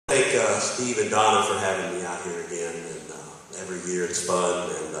Steve and Donna for having me out here again. And every year it's fun,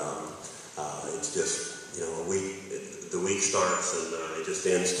 and it's just, you know, the week starts and it just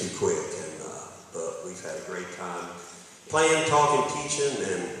ends too quick. And but we've had a great time playing, talking, teaching,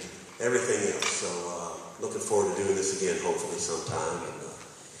 and everything else. So looking forward to doing this again, hopefully sometime. And,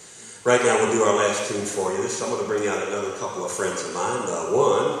 right now we'll do our last tune for you. I'm going to bring out another couple of friends of mine.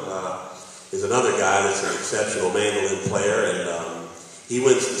 One is another guy that's an exceptional mandolin player, and he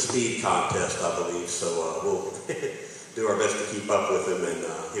wins the speed contest, I believe. So we'll do our best to keep up with him, and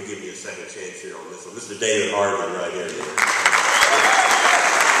he'll give you a second chance here on this one. Mr. David Harvey right here.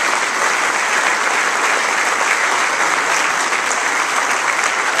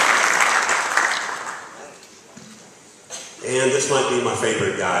 And this might be my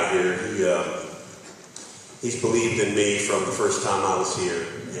favorite guy here. He's believed in me from the first time I was here,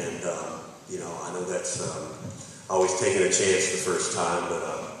 and you know, I know that's always taking a chance the first time, but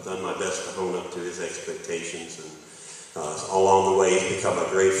I've done my best to hone up to his expectations, and along the way he's become a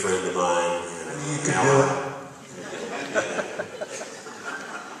great friend of mine. And you can do it.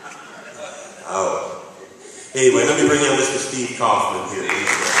 Oh, anyway, let me bring out Mr. Steve Kaufman here.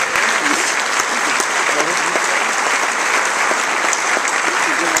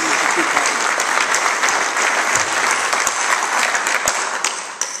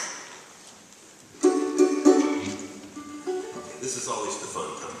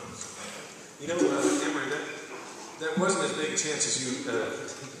 That wasn't as big a chance as you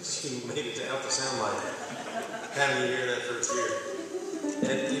made it out to sound like having you here that first year.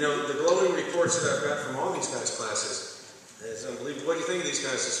 And you know, the glowing reports that I've got from all these guys' classes is unbelievable. What do you think of these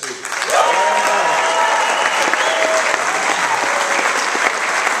guys this week?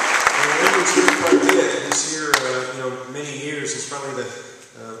 Emory's here quite a bit. He's here, you know, many years. He's probably the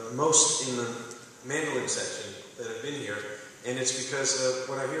most in the mandolin section that have been here. And it's because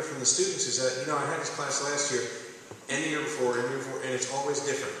what I hear from the students is that, you know, I had this class last year, and the year before, and it's always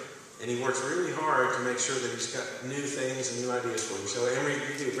different. And he works really hard to make sure that he's got new things and new ideas for you. So, Emory,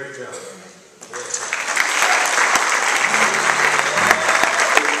 you do a great job.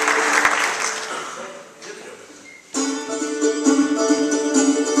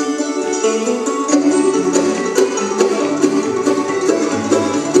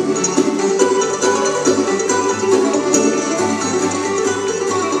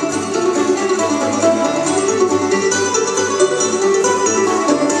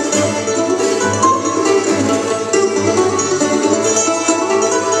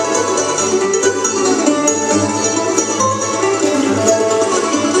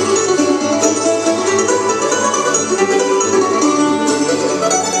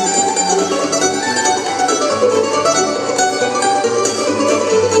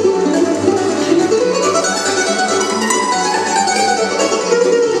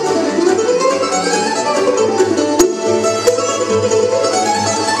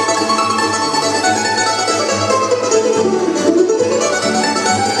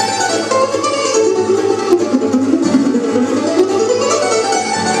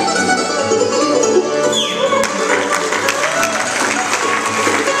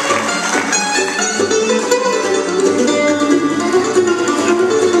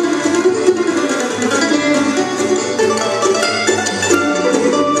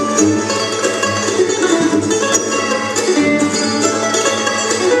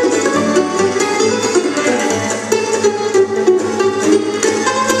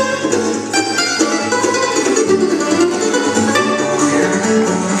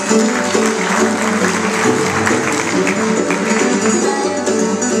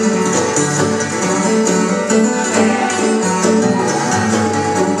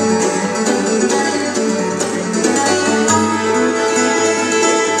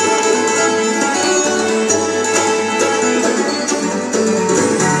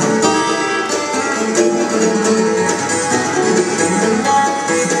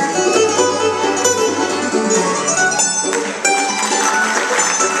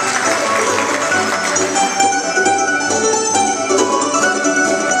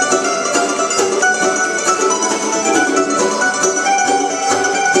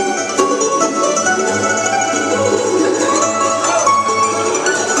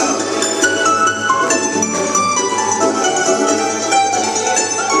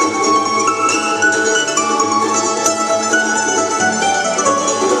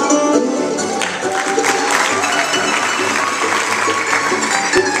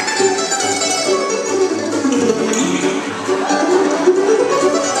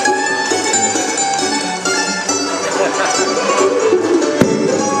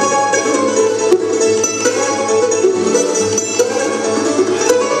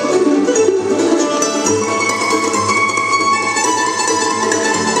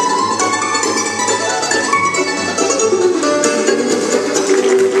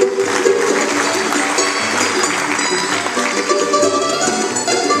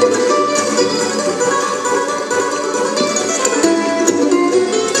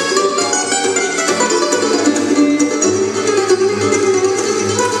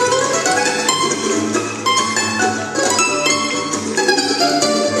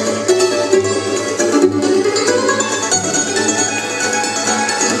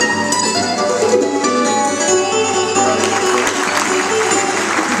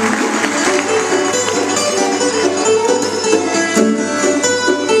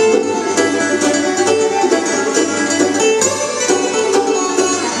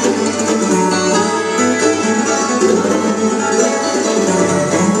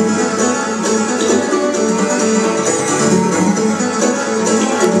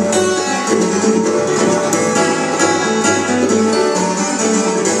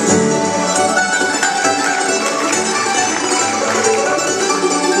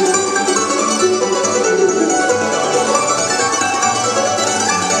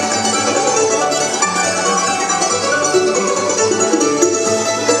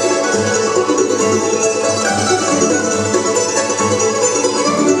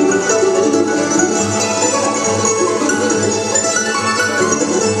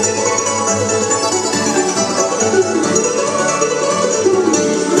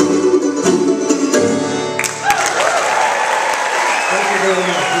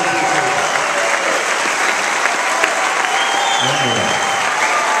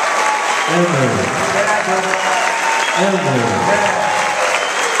 Emory,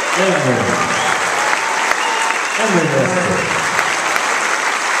 Lestor.